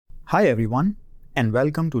Hi everyone, and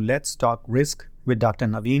welcome to Let's Talk Risk with Dr.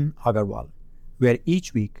 Naveen Agarwal, where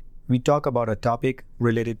each week we talk about a topic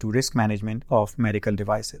related to risk management of medical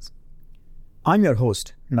devices. I'm your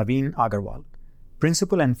host, Naveen Agarwal,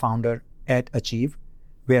 principal and founder at Achieve,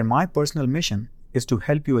 where my personal mission is to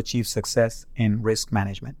help you achieve success in risk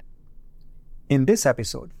management. In this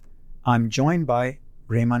episode, I'm joined by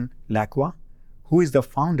Raymond Lacroix, who is the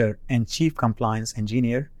founder and chief compliance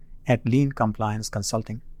engineer at Lean Compliance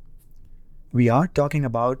Consulting. We are talking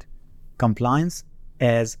about compliance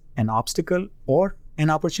as an obstacle or an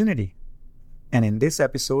opportunity. And in this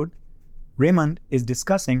episode, Raymond is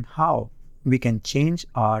discussing how we can change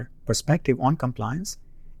our perspective on compliance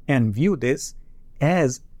and view this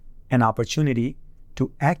as an opportunity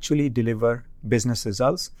to actually deliver business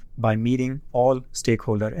results by meeting all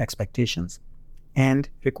stakeholder expectations and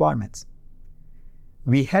requirements.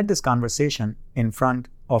 We had this conversation in front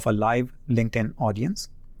of a live LinkedIn audience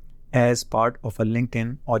as part of a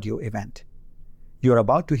LinkedIn audio event. You're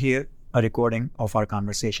about to hear a recording of our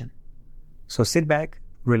conversation. So sit back,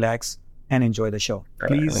 relax, and enjoy the show.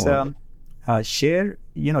 Please share,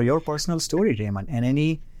 your personal story, Raymond, and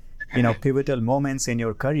any, pivotal moments in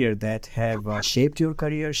your career that have shaped your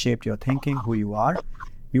career, shaped your thinking, who you are.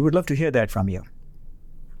 We would love to hear that from you.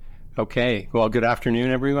 Okay. Well, good afternoon,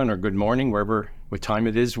 everyone, or good morning, what time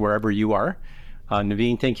it is, wherever you are.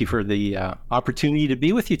 Naveen, thank you for the opportunity to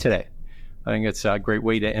be with you today. I think it's a great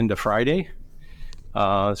way to end a Friday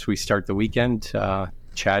as we start the weekend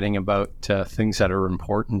chatting about things that are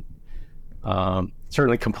important.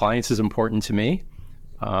 Certainly compliance is important to me.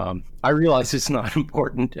 I realize it's not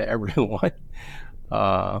important to everyone.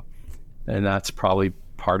 And that's probably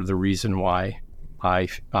part of the reason why I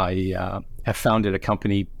have founded a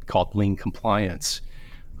company called Lean Compliance.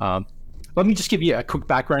 Let me just give you a quick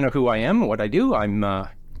background of who I am and what I do. I'm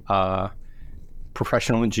a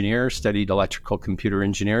professional engineer, studied electrical computer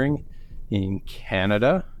engineering in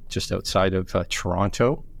Canada, just outside of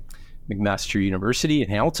Toronto, McMaster University in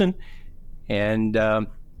Hamilton. And, I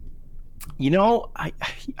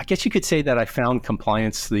guess you could say that I found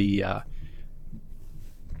compliance the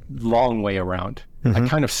long way around. Mm-hmm. I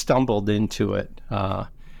kind of stumbled into it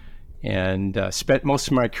and spent most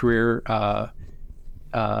of my career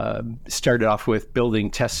started off with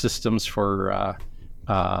building test systems for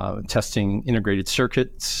testing integrated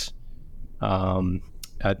circuits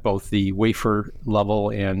at both the wafer level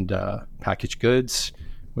and packaged goods,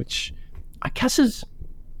 which I guess is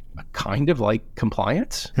kind of like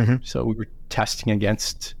compliance. Mm-hmm. So we were testing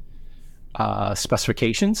against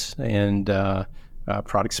specifications and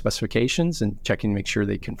product specifications and checking to make sure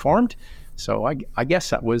they conformed. So I guess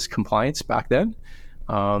that was compliance back then.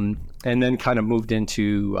 And then kind of moved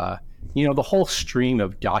into, the whole stream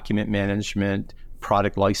of document management,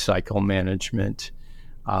 product lifecycle management,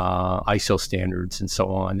 ISO standards, and so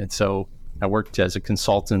on. And so I worked as a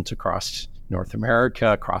consultant across North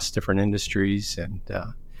America, across different industries, and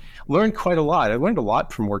learned quite a lot. I learned a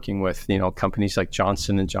lot from working with, companies like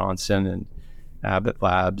Johnson & Johnson and Abbott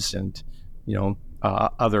Labs and,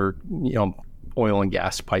 other, oil and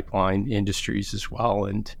gas pipeline industries as well.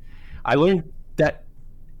 And I learned that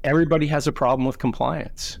everybody has a problem with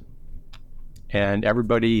compliance, and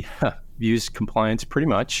everybody views compliance pretty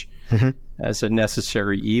much mm-hmm. as a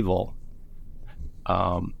necessary evil.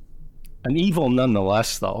 An evil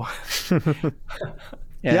nonetheless, though.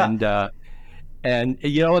 And I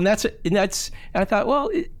thought, well,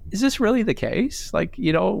 is this really the case? Like,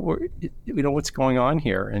 what's going on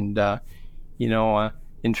here? And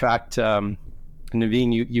in fact,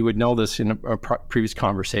 Naveen, you would know this in previous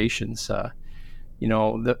conversations.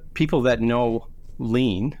 The people that know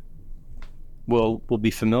Lean will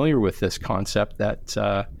be familiar with this concept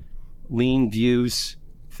that Lean views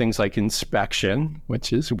things like inspection,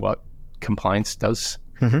 which is what compliance does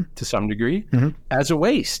mm-hmm. to some degree, mm-hmm. as a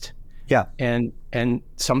waste. Yeah. And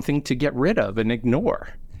something to get rid of and ignore.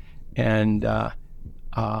 And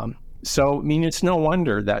so, it's no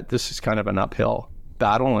wonder that this is kind of an uphill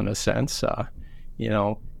battle in a sense.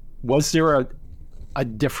 Was there a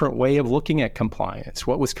different way of looking at compliance?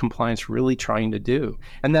 What was compliance really trying to do?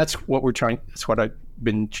 And that's what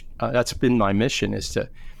that's been my mission, is to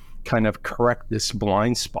kind of correct this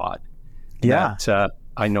blind spot that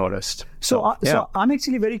I noticed. So I'm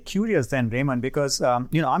actually very curious then, Raymond, because, I'm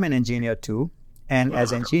an engineer too. And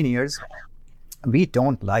as engineers, we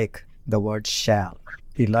don't like the word shall.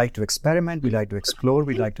 We like to experiment, we like to explore,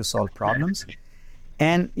 we like to solve problems.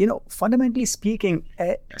 And, fundamentally speaking,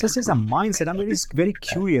 just as a mindset, I'm very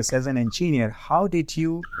curious as an engineer, how did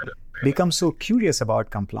you become so curious about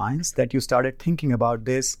compliance that you started thinking about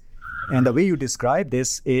this? And the way you describe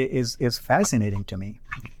this is fascinating to me.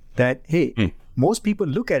 that, hey, most people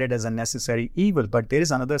look at it as a necessary evil, but there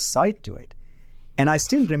is another side to it. And I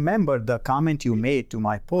still remember the comment you made to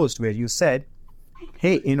my post where you said,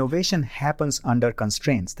 hey, innovation happens under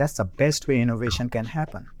constraints. That's the best way innovation can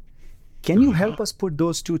happen. Can you help us put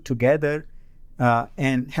those two together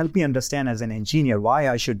and help me understand as an engineer why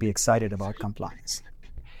I should be excited about compliance?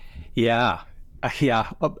 Yeah,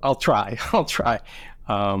 I'll try.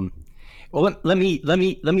 Well, let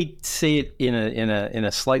me say it in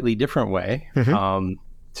a slightly different way,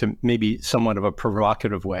 to maybe somewhat of a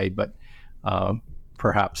provocative way, but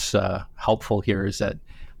perhaps helpful here is that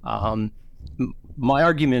my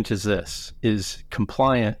argument is this: is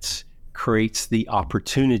compliance creates the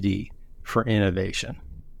opportunity for innovation.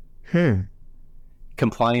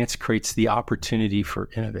 Compliance creates the opportunity for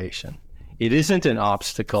innovation. It isn't an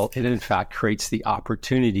obstacle. It, in fact, creates the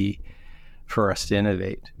opportunity for us to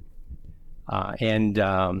innovate.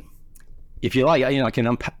 If you like, I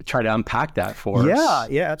can try to unpack that for us.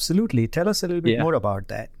 Yeah, absolutely. Tell us a little bit more about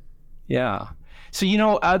that. Yeah. So,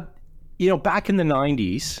 back in the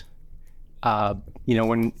 90s,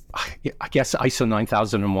 when I guess ISO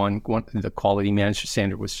 9001, the quality management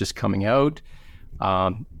standard was just coming out,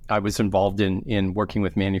 I was involved in working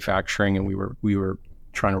with manufacturing, and we were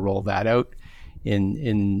trying to roll that out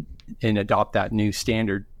and adopt that new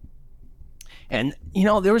standard. And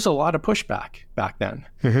there was a lot of pushback back then,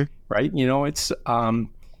 right?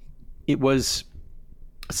 It was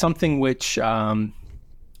something which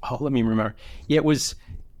let me remember. It was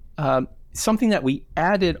something that we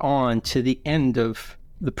added on to the end of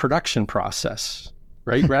the production process,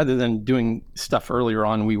 right? Rather than doing stuff earlier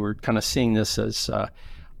on, we were kind of seeing this as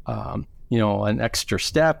an extra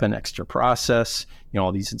step, an extra process,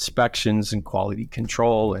 all these inspections and quality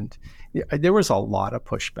control. And there was a lot of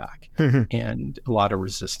pushback and a lot of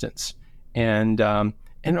resistance. And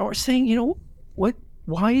we're saying,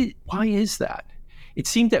 why is that? It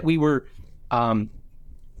seemed that we were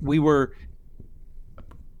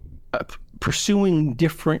pursuing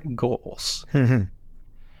different goals,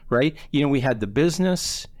 right? We had the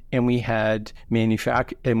business, and we had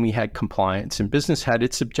and we had compliance, and business had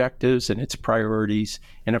its objectives and its priorities.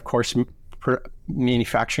 And of course,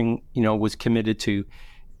 manufacturing, was committed to,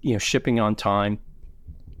 shipping on time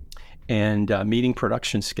and meeting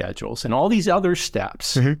production schedules and all these other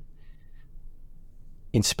steps,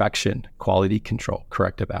 inspection, quality control,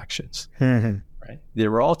 corrective actions, right? They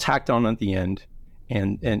were all tacked on at the end,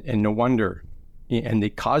 and no wonder, and they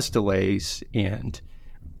caused delays, and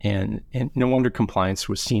no wonder compliance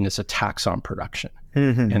was seen as a tax on production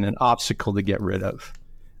and an obstacle to get rid of.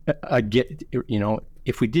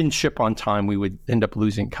 If we didn't ship on time, we would end up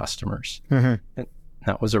losing customers. And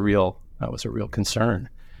that was a real concern.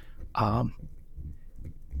 But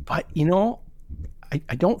I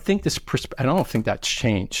don't think I don't think that's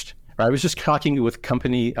changed. I was just talking with a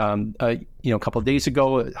company, a couple of days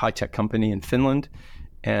ago, a high-tech company in Finland,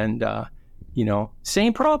 and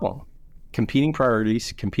same problem. Competing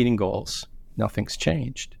priorities, competing goals, nothing's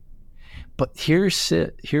changed. But here's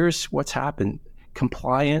what's happened.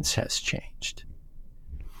 Compliance has changed,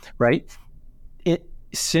 right?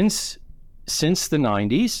 Since the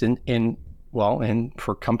 90s, and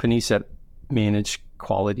for companies that manage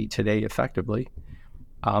quality today effectively,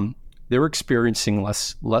 they're experiencing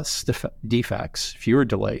less defects, fewer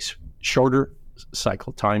delays, shorter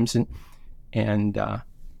cycle times, and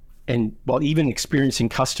even experiencing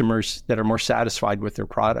customers that are more satisfied with their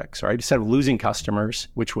products, right? Instead of losing customers,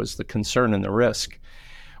 which was the concern and the risk,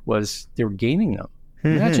 was they were gaining them.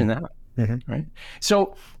 Imagine that, right?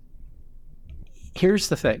 So here's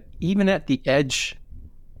the thing. Even at the edge,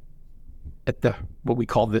 at what we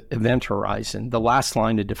call the event horizon, the last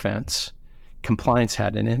line of defense, compliance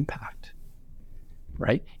had an impact,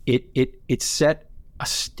 right? It set a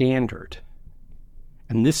standard.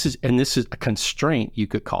 And this is a constraint, you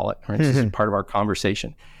could call it, right? This is part of our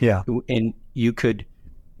conversation. Yeah. And you could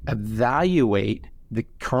evaluate the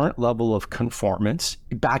current level of conformance.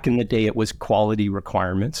 Back in the day, it was quality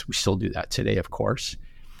requirements. We still do that today, of course.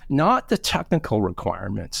 Not the technical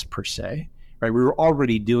requirements per se, right? We were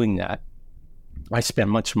already doing that. I spent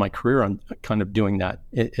much of my career on kind of doing that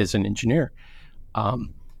as an engineer.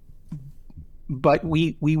 But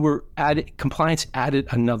we were compliance added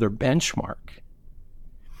another benchmark.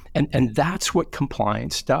 And that's what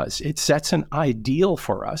compliance does. It sets an ideal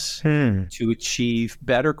for us to achieve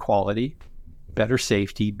better quality, better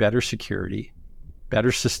safety, better security, better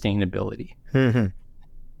sustainability.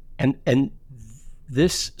 And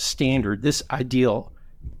this standard, this ideal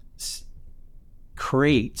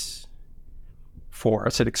creates for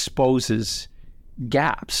us, it exposes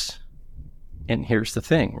gaps. And here's the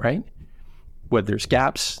thing, right? where there's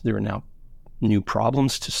gaps, there are now new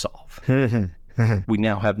problems to solve. We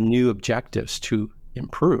now have new objectives to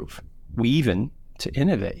improve. We even to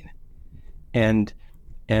innovate. And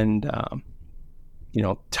Taiichi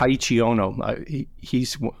Ohno,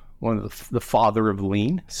 he's one of the father of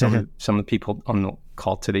lean. Some of the people on the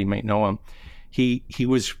call today might know him. He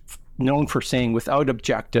was known for saying, without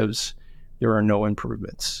objectives, there are no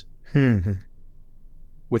improvements.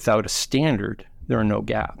 Without a standard, there are no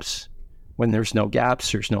gaps. When there's no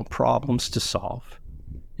gaps, there's no problems to solve,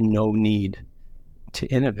 no need to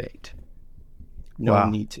innovate. No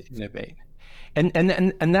need to innovate.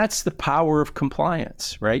 And that's the power of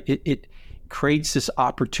compliance, right? It creates this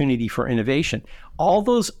opportunity for innovation. All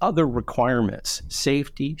those other requirements,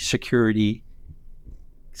 safety, security,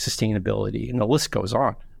 sustainability, and the list goes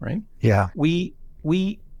on, right? Yeah. We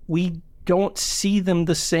don't see them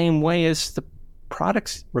the same way as the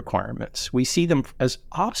product's requirements. We see them as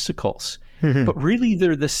obstacles, but really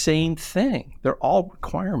they're the same thing. They're all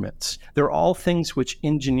requirements. They're all things which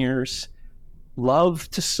engineers love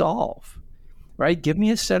to solve, right? Give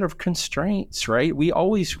me a set of constraints, right? We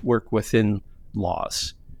always work within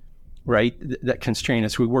laws, right? That constrain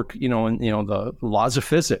us. We work, in the laws of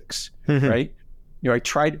physics, right?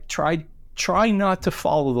 Try not to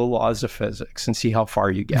follow the laws of physics and see how far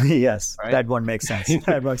you get. Yes, right? That one makes sense.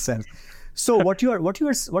 That makes sense. So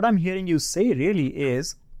what I'm hearing you say really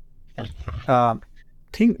is,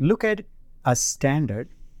 look at a standard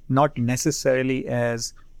not necessarily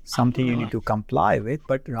as something you need to comply with,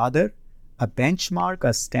 but rather a benchmark,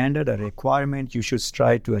 a standard, a requirement you should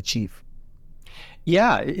strive to achieve.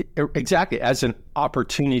 Yeah, exactly. As an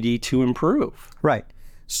opportunity to improve. Right.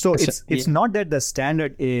 So it's not that the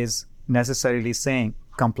standard is necessarily saying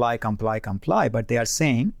comply, but they are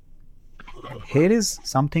saying, here is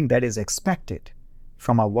something that is expected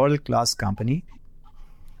from a world-class company.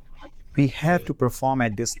 We have to perform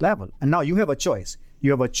at this level. And now you have a choice. You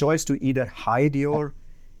have a choice to either hide your,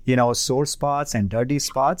 sore spots and dirty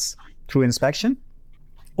spots through inspection,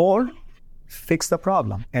 or fix the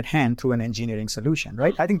problem at hand through an engineering solution,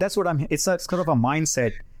 right? I think that's what it's kind of a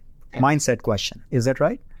mindset question. Is that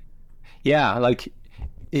right? Yeah, like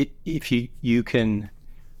if you can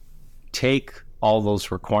take all those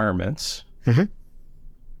requirements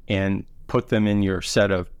and put them in your set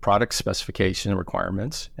of product specification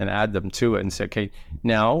requirements and add them to it and say, okay,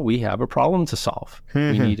 now we have a problem to solve.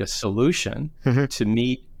 We need a solution to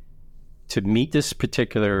meet this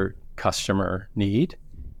particular customer need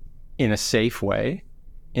in a safe way,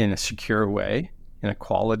 in a secure way, in a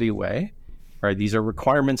quality way, right? These are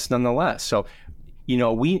requirements nonetheless. So,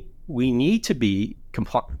 we need to be,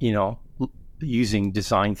 using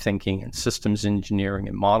design thinking and systems engineering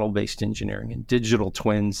and model-based engineering and digital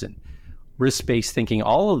twins and risk-based thinking,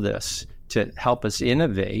 all of this to help us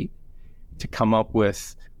innovate, to come up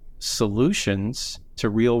with solutions to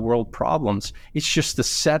real-world problems. It's just the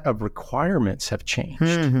set of requirements have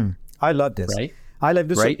changed. I love this. Right? I love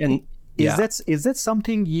this. Right? And is that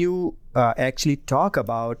something you actually talk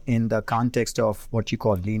about in the context of what you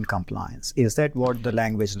call lean compliance? Is that what the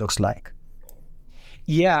language looks like?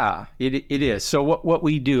 Yeah, it is. So what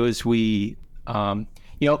we do is we, lean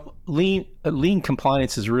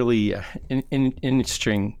compliance is really an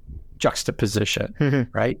interesting juxtaposition,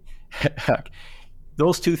 right?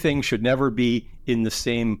 Those two things should never be in the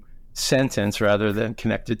same sentence rather than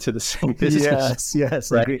connected to the same business.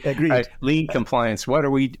 Yes, right? Agreed. Right. Lean compliance. What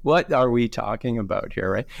are we talking about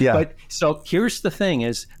here, right? Yeah. But so here's the thing: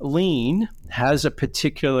 is lean has a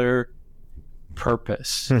particular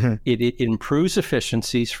purpose. It improves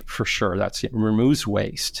efficiencies for sure. It removes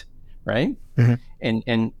waste, right?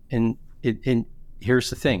 And here's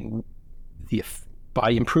the thing: by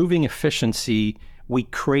improving efficiency, we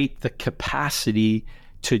create the capacity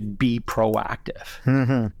to be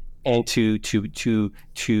proactive and to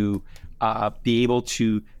be able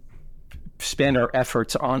to spend our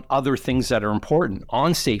efforts on other things that are important,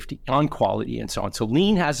 on safety, on quality, and so on. So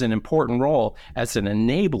lean has an important role as an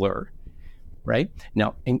enabler, right?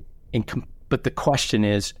 Now, but the question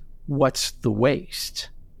is, what's the waste?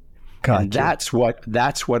 Gotcha. And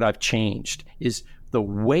that's what I've changed. Is the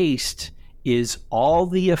waste is all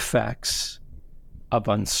the effects of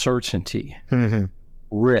uncertainty,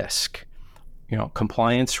 risk,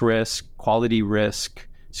 compliance risk, quality risk,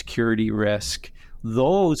 security risk.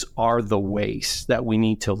 Those are the wastes that we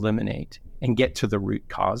need to eliminate and get to the root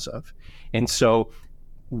cause of. And so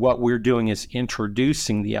what we're doing is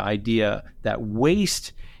introducing the idea that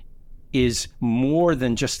waste is more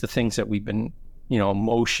than just the things that we've been,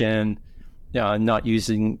 motion, not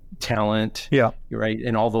using talent, right?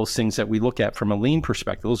 And all those things that we look at from a lean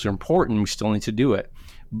perspective. Those are important. We still need to do it.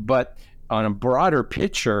 But on a broader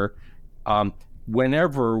picture,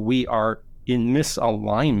 whenever we are in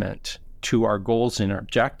misalignment to our goals and our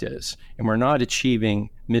objectives, and we're not achieving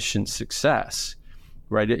mission success,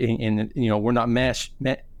 right? And we're not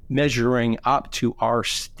measuring up to our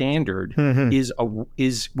standard. Is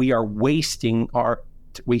we are wasting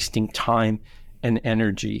time and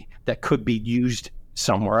energy that could be used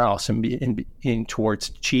somewhere else and towards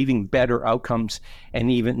achieving better outcomes,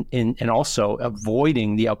 and also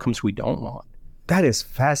avoiding the outcomes we don't want. That is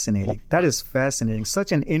fascinating.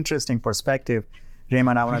 Such an interesting perspective.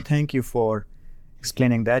 Raymond, I want to thank you for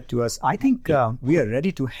explaining that to us. I think we are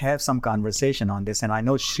ready to have some conversation on this, and I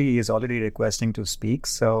know Sri is already requesting to speak.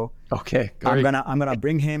 So okay, I'm gonna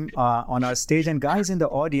bring him on our stage. And guys in the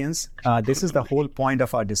audience, this is the whole point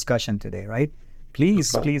of our discussion today, right?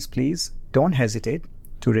 Please don't hesitate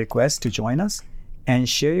to request to join us and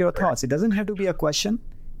share your thoughts. It doesn't have to be a question.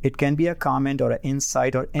 It can be a comment or an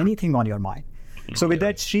insight or anything on your mind. So with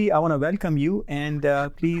that, Sri, I want to welcome you, and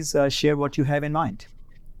please share what you have in mind.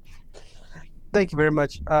 Thank you very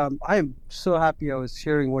much. I am so happy I was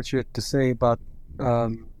hearing what you had to say about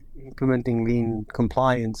implementing lean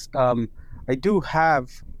compliance. I do have,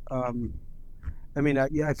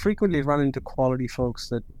 I frequently run into quality folks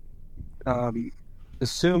that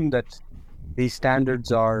assume that these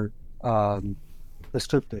standards are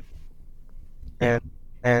restricted.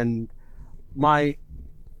 And I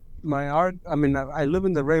live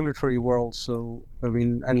in the regulatory world,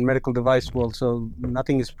 and medical device world, so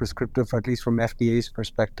nothing is prescriptive, at least from FDA's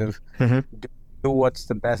perspective. Do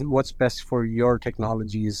what's best for your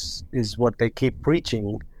technology is what they keep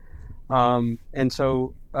preaching. And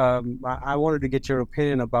so I wanted to get your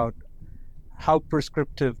opinion about how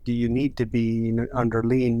prescriptive do you need to be under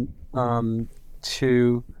lean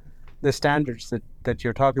to the standards that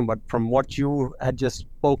you're talking about. From what you had just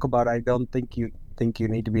spoke about, I don't think you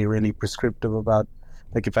need to be really prescriptive about,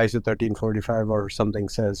 like if ISO 1345 or something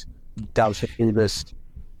says thou should do this,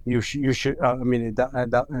 you should.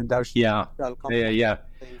 Thou should. Yeah.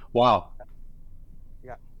 Wow.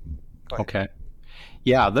 Yeah. Okay.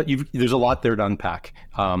 Yeah, there's a lot there to unpack.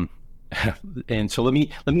 And so let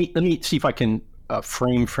me see if I can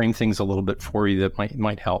frame things a little bit for you that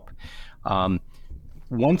might help.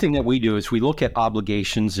 One thing that we do is we look at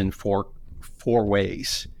obligations in four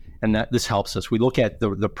ways. And that this helps us. We look at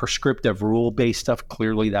the prescriptive rule-based stuff.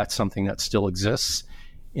 Clearly, that's something that still exists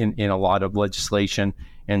in a lot of legislation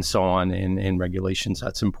and so on, in regulations.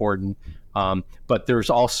 That's important. But there's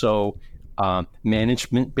also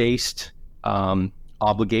management-based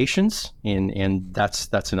obligations, and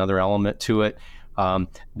that's another element to it.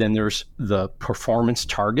 Then there's the performance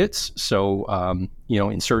targets. So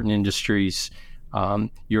in certain industries,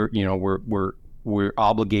 we're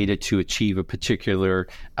obligated to achieve a particular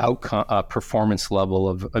outcome, performance level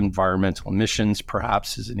of environmental emissions,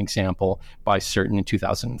 perhaps as an example, by certain in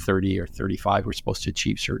 2030 or 35, we're supposed to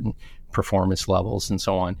achieve certain performance levels and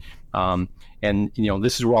so on.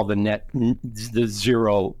 This is where all the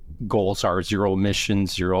zero goals are: zero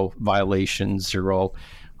emissions, zero violations, zero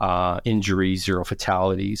injuries, zero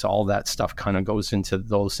fatalities. All that stuff kind of goes into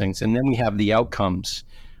those things. And then we have the outcomes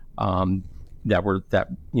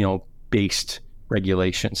based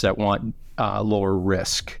regulations that want lower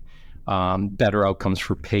risk, better outcomes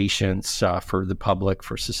for patients, for the public,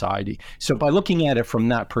 for society. So by looking at it from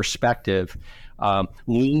that perspective,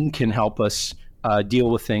 lean can help us deal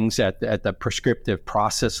with things at the prescriptive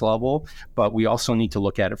process level, but we also need to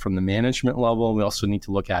look at it from the management level. We also need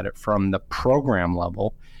to look at it from the program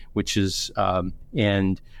level, which is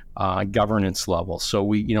governance level. So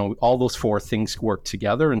we, all those four things work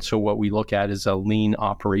together. And so what we look at is a lean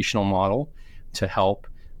operational model to help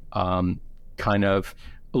kind of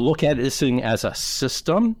look at this thing as a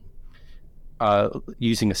system,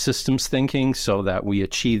 using a systems thinking so that we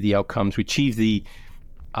achieve the outcomes, we achieve the,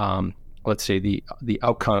 let's say the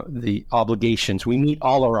outcome, the obligations. We meet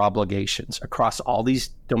all our obligations across all these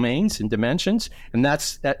domains and dimensions. And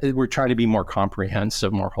that we're trying to be more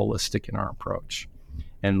comprehensive, more holistic in our approach.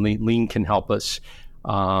 And lean can help us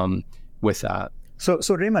with that. So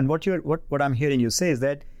Raymond, what I'm hearing you say is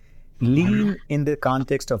that lean in the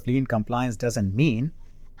context of lean compliance doesn't mean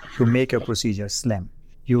to make your procedure slim.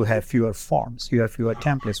 You have fewer forms, you have fewer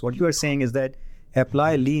templates. What you are saying is that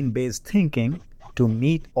apply lean-based thinking to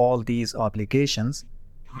meet all these obligations.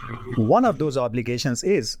 One of those obligations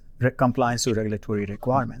is compliance to regulatory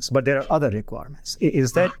requirements, but there are other requirements.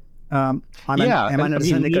 Is that am I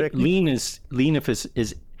understanding correctly? Lean is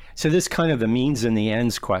so this kind of the means and the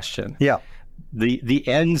ends question. Yeah. The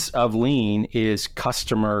ends of lean is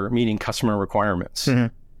meeting customer requirements,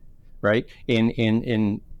 right?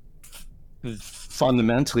 In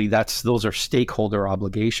fundamentally, those are stakeholder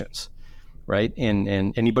obligations, right?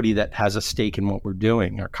 And anybody that has a stake in what we're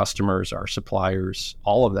doing, our customers, our suppliers,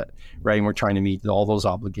 all of that, right? And we're trying to meet all those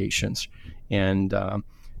obligations. And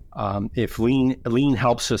if lean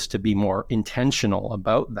helps us to be more intentional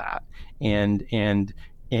about that and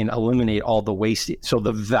eliminate all the waste. So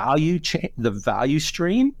the value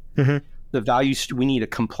stream, we need a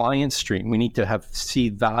compliance stream. We need to see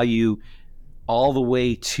value all the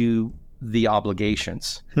way to the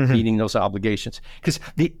obligations, meeting those obligations, because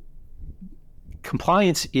the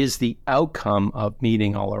compliance is the outcome of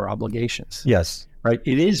meeting all our obligations. Yes. Right.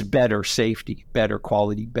 It is better safety, better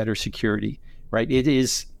quality, better security. Right. It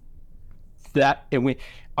is that, and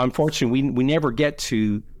unfortunately we never get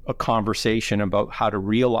to a conversation about how to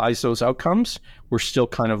realize those outcomes. We're still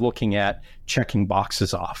kind of looking at checking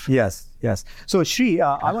boxes off. Yes. So Shri,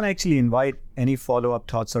 I want to actually invite any follow-up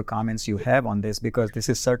thoughts or comments you have on this, because this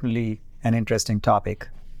is certainly an interesting topic.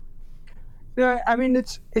 Yeah, I mean,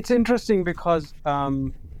 it's interesting because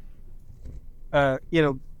I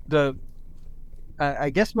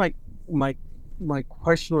guess my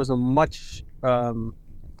question was a much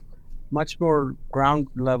more ground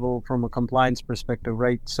level from a compliance perspective,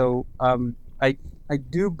 right? So I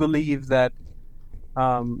do believe that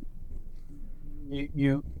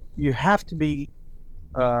you have to be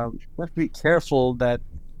careful that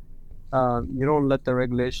you don't let the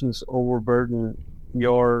regulations overburden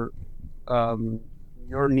your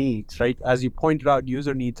needs, right? As you pointed out,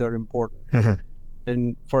 user needs are important.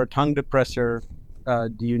 And for a tongue depressor,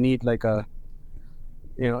 do you need like a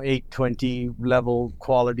 820 level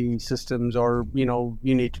quality systems, or you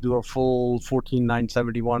need to do a full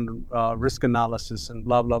 14971 risk analysis and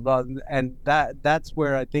blah blah blah? And that's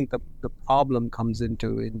where I think the problem comes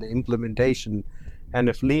into in the implementation. And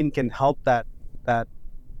if lean can help that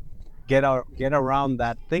get around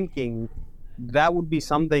that thinking, that would be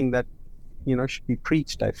something that should be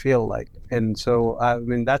preached, I feel like. And so I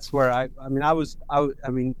mean that's where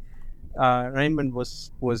Raymond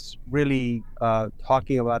was really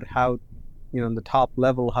talking about how in the top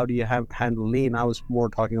level, how do you handle lean. I was more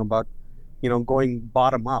talking about going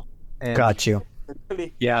bottom up. And got you.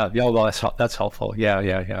 Yeah, well, that's helpful.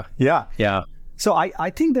 Yeah. So I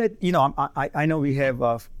think that I know we have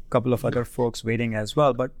a couple of other folks waiting as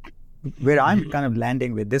well, but where I'm kind of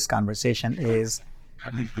landing with this conversation is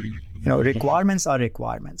requirements are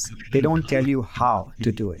requirements. They don't tell you how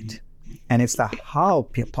to do it. And it's the how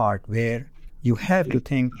part where you have to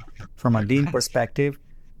think from a lean perspective,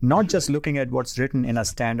 not just looking at what's written in a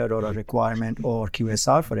standard or a requirement or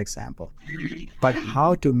QSR, for example, but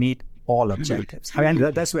how to meet all objectives. I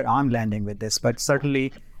mean, that's where I'm landing with this. But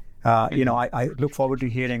certainly, I look forward to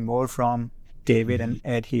hearing more from David and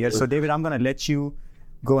Ed here. So David, I'm going to let you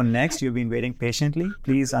go next. You've been waiting patiently.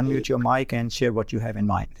 Please unmute your mic and share what you have in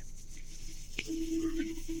mind.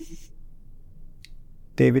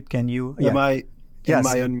 David, can you? Am I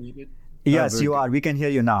unmuted? Yes, you are. We can hear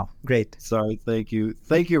you now. Great. Sorry. Thank you,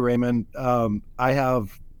 Raymond. I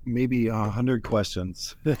have maybe 100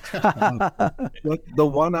 questions. The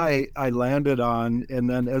one I landed on, and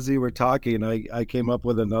then as you were talking, I came up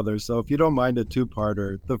with another. So if you don't mind, a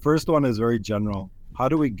two-parter. The first one is very general. How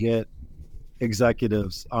do we get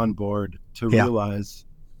executives on board to realize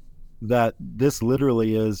that this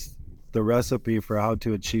literally is the recipe for how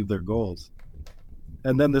to achieve their goals?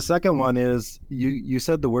 And then the second one is, you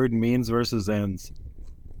said the word means versus ends.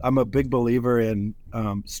 I'm a big believer in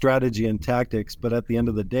strategy and tactics, but at the end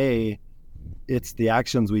of the day, it's the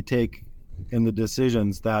actions we take and the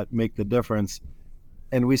decisions that make the difference.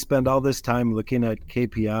 And we spend all this time looking at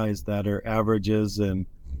KPIs that are averages and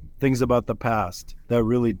things about the past that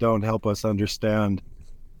really don't help us understand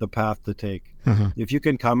the path to take. Mm-hmm. If you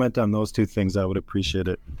can comment on those two things, I would appreciate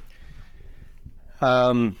it.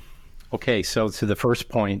 Okay, so to the first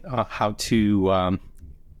point, how to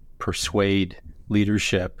persuade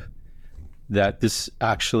leadership that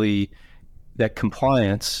that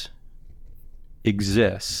compliance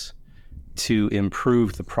exists to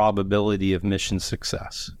improve the probability of mission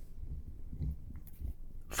success.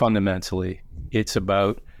 Fundamentally, it's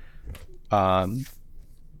about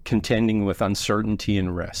contending with uncertainty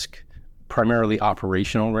and risk, primarily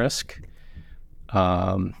operational risk.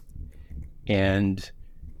 And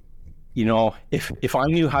if I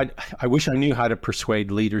knew I wish I knew how to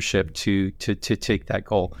persuade leadership to take that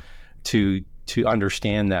goal, to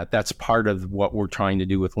understand that that's part of what we're trying to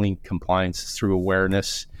do with lean compliance through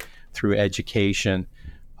awareness, through education.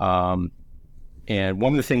 And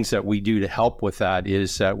one of the things that we do to help with that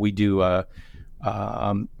is that we have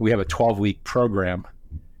a 12-week program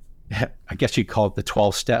I guess you call it the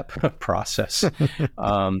 12-step process.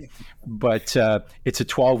 But it's a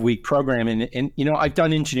 12-week program. And, I've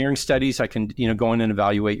done engineering studies. I can, go in and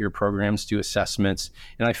evaluate your programs, do assessments.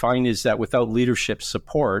 And I find is that without leadership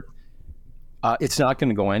support, it's not going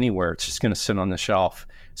to go anywhere. It's just going to sit on the shelf.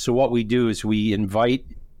 So what we do is we invite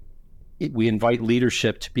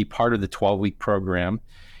leadership to be part of the 12-week program.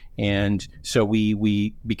 And so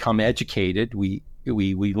we become educated. We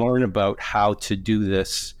learn about how to do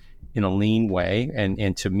this in a lean way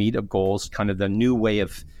and to meet up goals, kind of the new way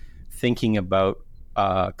of thinking about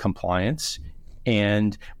compliance.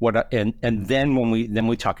 And then when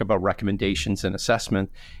we talk about recommendations and assessment,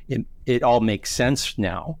 it all makes sense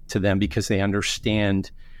now to them because they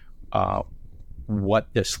understand what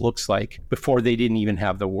this looks like. Before they didn't even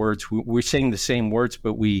have the words. We're saying the same words,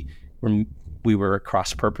 but we were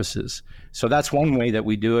across purposes. So that's one way that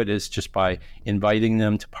we do it, is just by inviting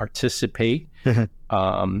them to participate in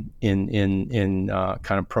kind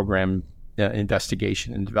of program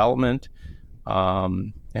investigation and development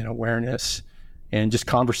and awareness, and just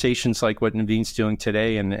conversations like what Naveen's doing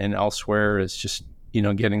today and elsewhere is just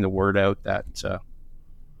getting the word out that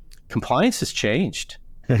compliance has changed.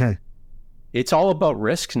 It's all about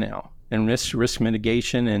risk now, and risk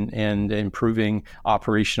mitigation and improving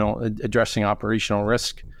addressing operational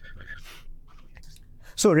risk.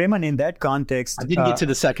 So Raymond, in that context, I didn't get to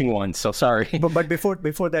the second one, so sorry. But before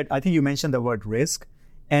that, I think you mentioned the word risk,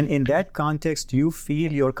 and in that context, do you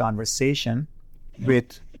feel your conversation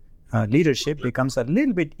with leadership becomes a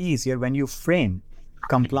little bit easier when you frame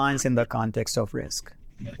compliance in the context of risk,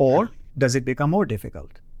 or does it become more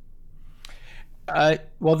difficult?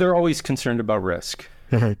 Well, they're always concerned about risk,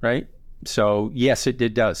 right? So yes,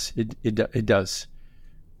 it does. It does.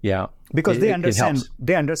 Yeah, because they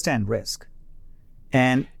understand risk,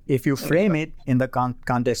 and if you frame it in the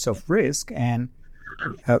context of risk and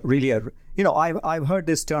really, I've heard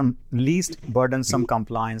this term least burdensome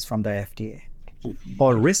compliance from the FDA,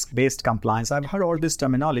 or risk-based compliance. I've heard all this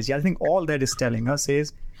terminology. I think all that is telling us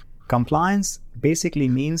is compliance basically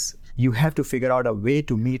means you have to figure out a way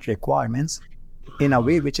to meet requirements in a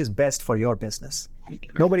way which is best for your business.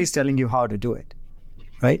 Nobody's telling you how to do it,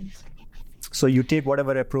 right? So you take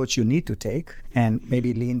whatever approach you need to take, and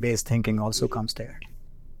maybe lean-based thinking also comes there.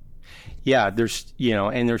 Yeah, there's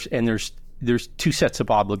two sets of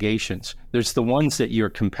obligations. There's the ones that you're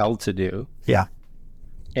compelled to do. Yeah.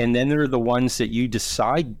 And then there are the ones that you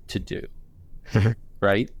decide to do,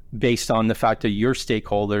 right? Based on the fact that your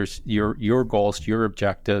stakeholders, your goals, your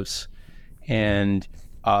objectives, and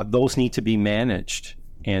those need to be managed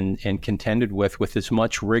and contended with as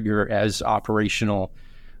much rigor as operational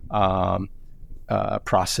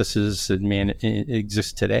processes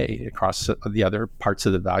exist today across the other parts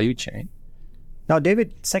of the value chain. Now,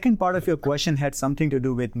 David, second part of your question had something to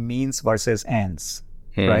do with means versus ends,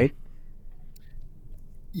 right?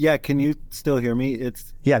 Yeah, can you still hear me? We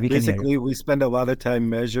can basically hear you. We spend a lot of time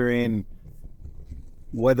measuring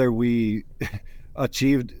whether we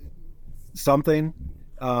achieved something,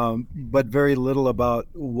 but very little about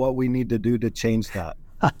what we need to do to change that.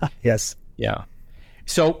 Yes. Yeah.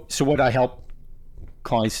 So what I help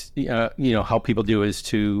clients, help people do is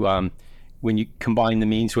to, when you combine the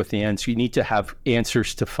means with the ends, you need to have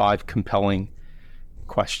answers to compelling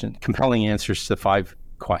answers to 5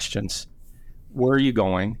 questions. Where are you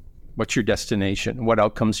going? What's your destination? What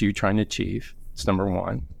outcomes are you trying to achieve? It's number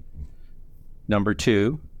 1. Number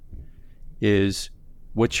 2 is,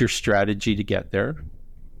 what's your strategy to get there?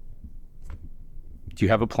 Do you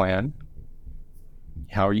have a plan?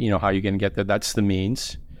 How are you going to get there? That's the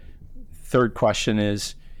means. Third question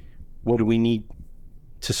is, what do we need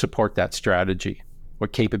to support that strategy?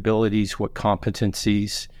 What capabilities, what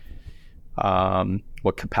competencies,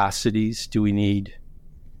 what capacities do we need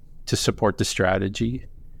to support the strategy?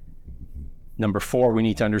 Number 4, we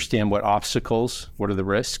need to understand what obstacles, what are the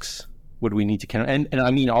risks, what do we need to and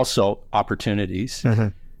I mean also opportunities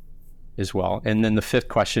as well. And then the 5th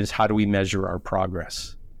question is, how do we measure our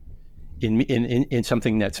progress in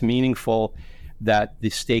something that's meaningful, that the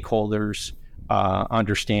stakeholders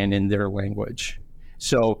understand in their language?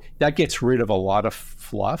 So that gets rid of a lot of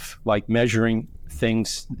fluff, like measuring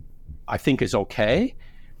things I think is okay,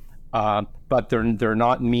 but they're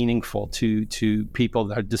not meaningful to people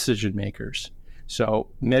that are decision makers. So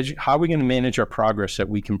how are we going to manage our progress that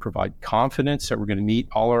we can provide confidence that we're going to meet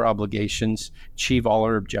all our obligations, achieve all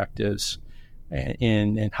our objectives,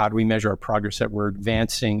 and how do we measure our progress that we're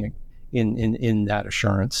advancing in that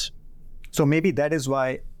assurance? So maybe that is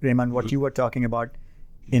why, Raymond, what you were talking about,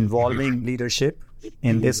 involving leadership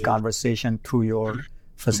in this conversation through your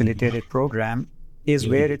facilitated program, is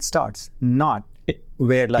where it starts. Not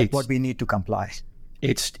where like what we need to comply?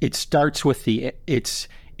 It starts with it's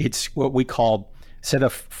what we call, instead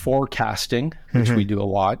of forecasting, which we do a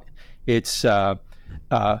lot, it's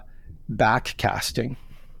backcasting.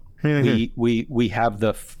 We have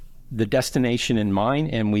the destination in mind,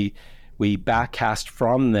 and we backcast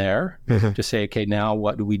from there to say, okay, now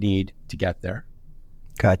what do we need to get there?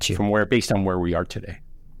 Got you. Based on where we are today.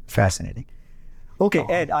 Fascinating. Okay,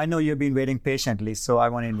 Ed, I know you've been waiting patiently, so I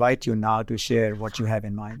want to invite you now to share what you have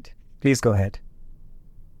in mind. Please go ahead.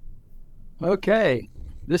 Okay,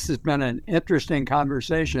 this has been an interesting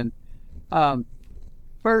conversation.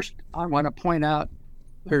 First, I want to point out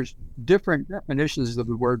there's different definitions of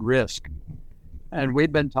the word risk. And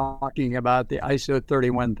we've been talking about the ISO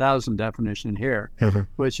 31000 definition here,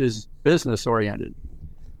 which is business oriented.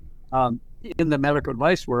 In the medical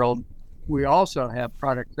device world, we also have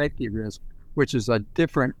product safety risk, which is a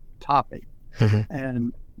different topic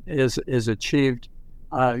and is achieved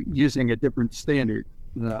using a different standard,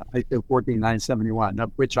 ISO 14971,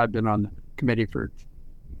 of which I've been on the committee for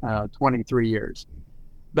 23 years.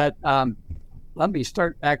 But let me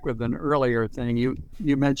start back with an earlier thing. You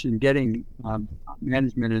mentioned getting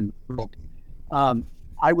management in the world.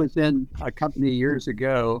 I was in a company years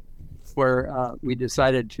ago where we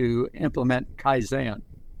decided to implement Kaizen.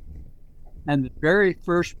 And the very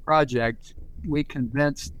first project, we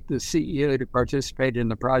convinced the CEO to participate in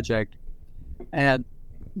the project. And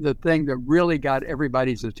the thing that really got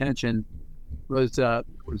everybody's attention was a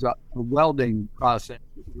welding process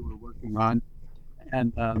that we were working on.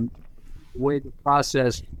 And the way the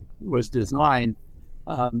process was designed,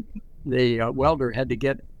 the welder had to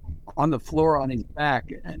get on the floor on his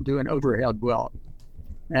back and do an overhead weld.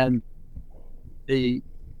 And the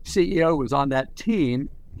CEO was on that team,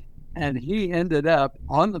 and he ended up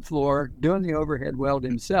on the floor doing the overhead weld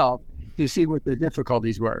himself to see what the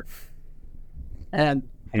difficulties were. And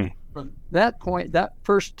from that point, that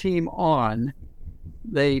first team on,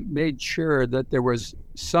 they made sure that there was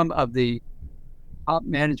some of the top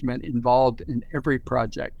management involved in every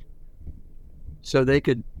project. So they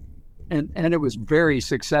could, and it was very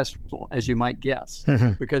successful, as you might guess,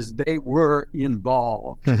 because they were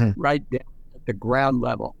involved right down at the ground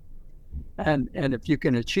level. And if you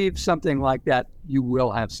can achieve something like that, you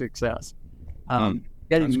will have success.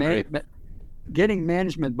 Getting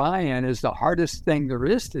management buy-in is the hardest thing there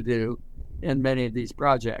is to do in many of these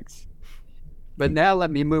projects. But now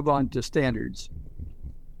let me move on to standards.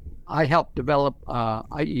 I helped develop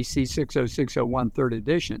IEC 60601 third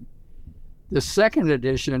edition. The second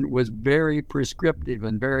edition was very prescriptive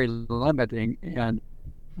and very limiting, and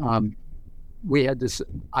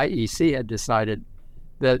IEC had decided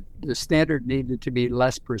that the standard needed to be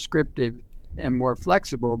less prescriptive and more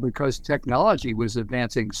flexible because technology was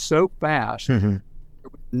advancing so fast, there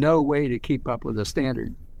was no way to keep up with the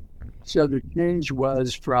standard. So the change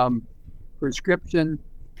was from prescription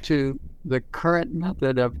to the current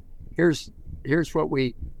method of here's what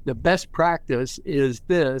the best practice is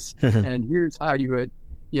this, and here's how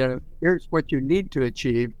here's what you need to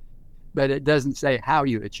achieve, but it doesn't say how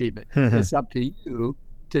you achieve it. It's up to you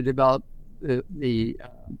to develop the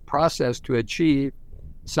process to achieve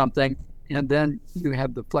something, and then you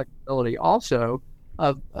have the flexibility also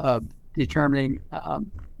of determining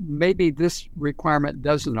maybe this requirement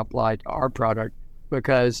doesn't apply to our product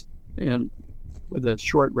because with a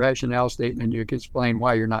short rationale statement, you can explain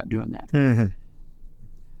why you're not doing that.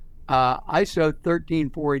 ISO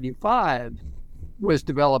 13485 was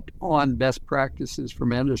developed on best practices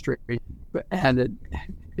from industry, and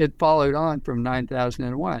it followed on from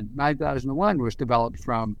 9001. 9001 was developed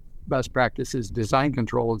from best practices. Design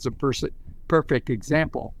control is a perfect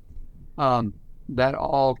example. That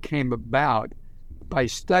all came about by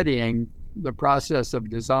studying the process of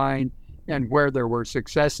design and where there were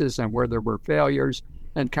successes and where there were failures,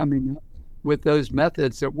 and coming up with those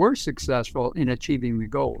methods that were successful in achieving the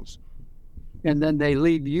goals. And then they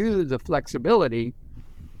leave you the flexibility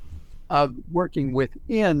of working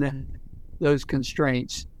within those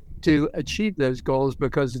constraints to achieve those goals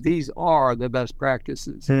because these are the best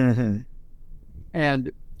practices. And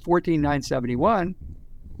 14971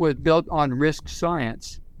 was built on risk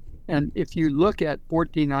science. And if you look at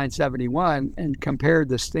 14971 and compare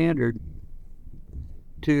the standard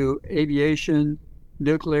to aviation,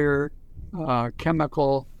 nuclear,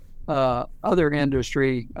 chemical, other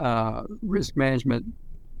industry risk management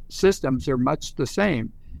systems are much the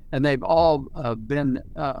same. And they've all been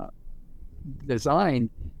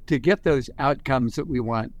designed to get those outcomes that we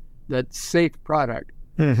want, that safe product.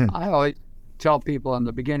 I always tell people in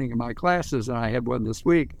the beginning of my classes, and I had one this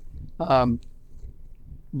week,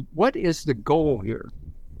 what is the goal here?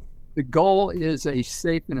 the goal is a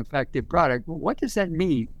safe and effective product. Well, what does that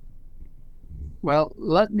mean? Well,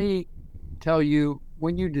 let me tell you,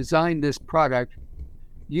 when you design this product,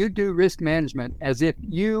 you do risk management as if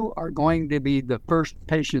you are going to be the first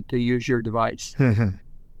patient to use your device.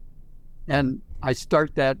 And I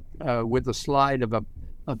start that with a slide of a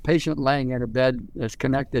patient laying in a bed that's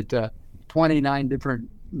connected to 29 different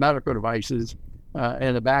medical devices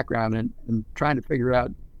in the background, and trying to figure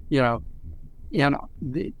out, in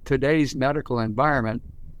today's medical environment,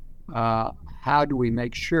 how do we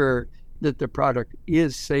make sure that the product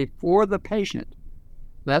is safe for the patient?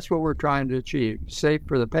 That's what we're trying to achieve, safe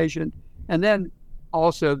for the patient, and then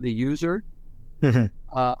also the user,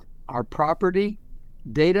 our property,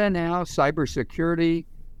 data now, cybersecurity,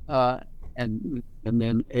 and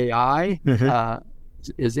then AI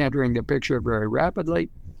is entering the picture very rapidly.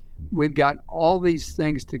 We've got all these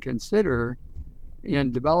things to consider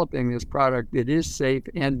in developing this product that is safe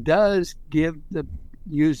and does give the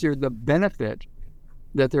user the benefit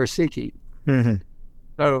that they're seeking.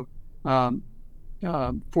 So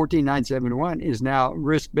 14971 is now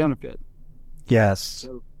risk benefit. Yes.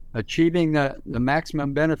 So achieving the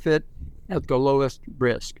maximum benefit at the lowest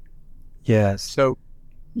risk. Yes. So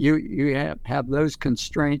you have those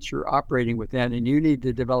constraints you're operating within, and you need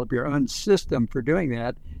to develop your own system for doing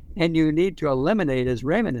that. And you need to eliminate, as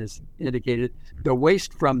Raymond has indicated, the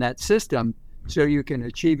waste from that system so you can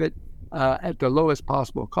achieve it at the lowest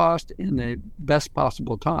possible cost in the best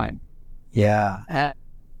possible time. Yeah.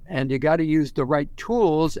 And you got to use the right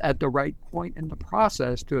tools at the right point in the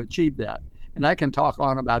process to achieve that. And I can talk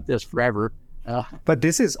on about this forever. But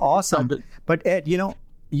this is awesome. But Ed,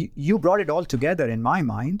 you brought it all together in my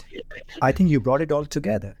mind. I think you brought it all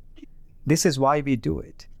together. This is why we do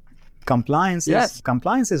it. Compliance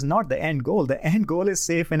is not the end goal. The end goal is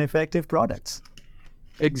safe and effective products.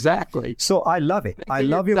 Exactly. So I love it. I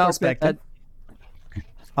love your perspective.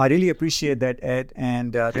 I really appreciate that, Ed.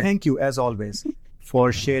 And thank you, as always,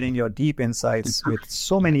 for sharing your deep insights with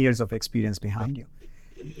so many years of experience behind you.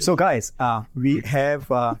 So guys, we have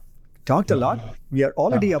talked a lot. We are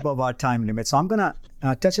already above our time limit. So I'm going to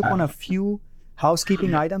touch upon a few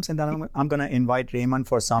housekeeping items, and then I'm going to invite Raymond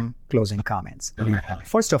for some closing comments.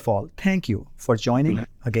 First of all, thank you for joining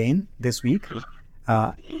again this week.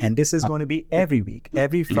 And this is going to be every week,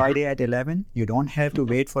 every Friday at 11. You don't have to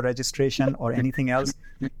wait for registration or anything else.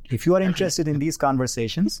 If you are interested in these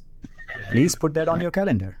conversations, please put that on your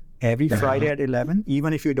calendar. Every Friday at 11,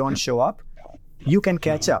 even if you don't show up, you can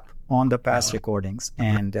catch up on the past recordings.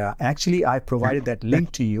 And actually, I provided that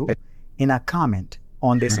link to you in a comment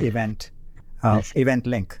on this event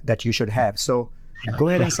link that you should have. So go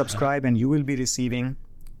ahead and subscribe, and you will be receiving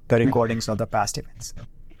the recordings of the past events.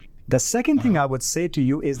 The second thing I would say to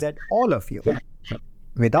you is that all of you,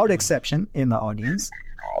 without exception in the audience,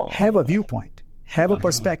 have a viewpoint, have a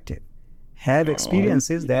perspective, have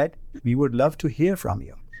experiences that we would love to hear from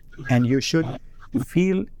you. And you should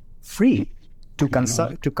feel free to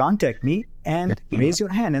contact me and raise your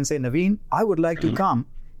hand and say, Naveen, I would like to come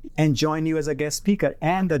and join you as a guest speaker,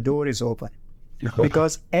 and the door is open.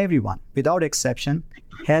 Because everyone, without exception,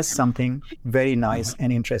 has something very nice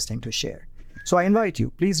and interesting to share. So I invite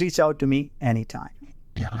you, please reach out to me anytime.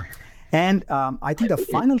 And I think the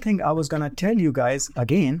final thing I was going to tell you guys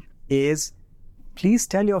again is, please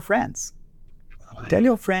tell your friends. Tell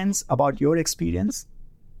your friends about your experience.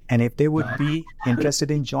 And if they would be interested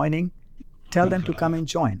in joining, tell them to come and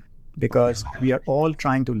join, because we are all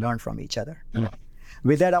trying to learn from each other.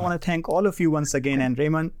 With that, I want to thank all of you once again. And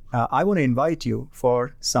Raymond, I want to invite you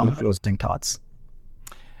for some closing thoughts.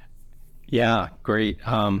 Yeah, great.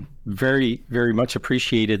 Very, very much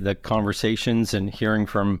appreciated the conversations and hearing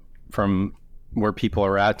from where people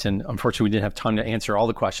are at. And unfortunately, we didn't have time to answer all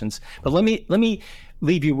the questions. But let me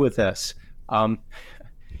leave you with this.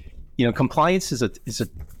 Compliance is a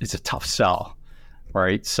tough sell,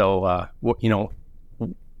 right? So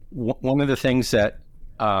one of the things that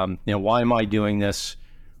why am I doing this?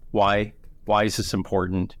 Why is this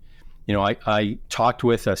important? I talked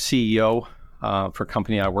with a CEO for a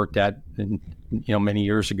company I worked at, many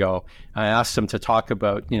years ago. I asked him to talk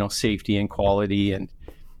about, safety and quality and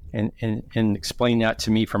explain that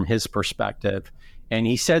to me from his perspective. And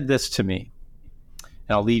he said this to me,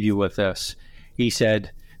 and I'll leave you with this. He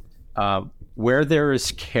said, where there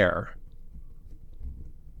is care,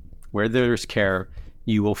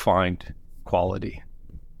 you will find quality.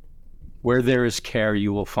 Where there is care,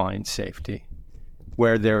 you will find safety.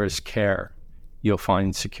 Where there is care, you'll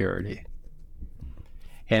find security.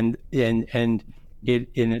 And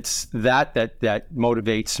it's that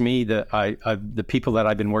motivates me. The people that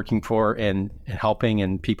I've been working for and helping,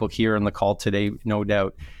 and people here on the call today, no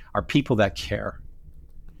doubt, are people that care.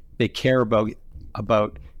 They care about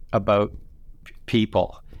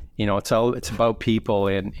people. It's about people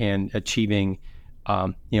and achieving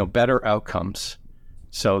better outcomes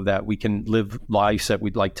so that we can live lives that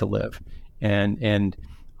we'd like to live. And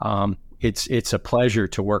it's a pleasure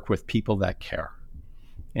to work with people that care.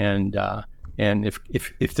 And if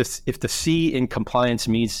the C in compliance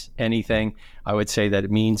means anything, I would say that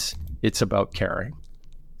it means it's about caring.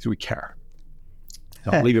 So we care.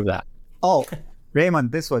 So I'll leave it with that. Oh,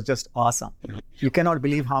 Raymond, this was just awesome. You cannot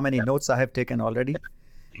believe how many notes I have taken already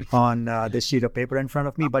on this sheet of paper in front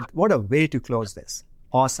of me. But what a way to close this.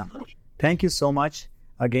 Awesome. Thank you so much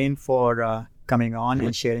again for coming on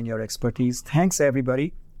and sharing your expertise. Thanks,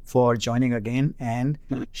 everybody, for joining again and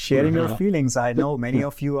sharing your feelings. I know many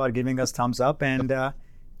of you are giving us thumbs up and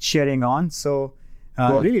sharing on. So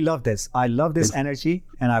really love this. I love this energy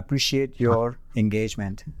and I appreciate your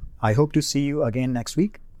engagement. I hope to see you again next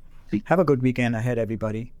week. Have a good weekend ahead,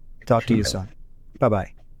 everybody. Talk to you soon.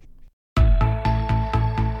 Bye-bye.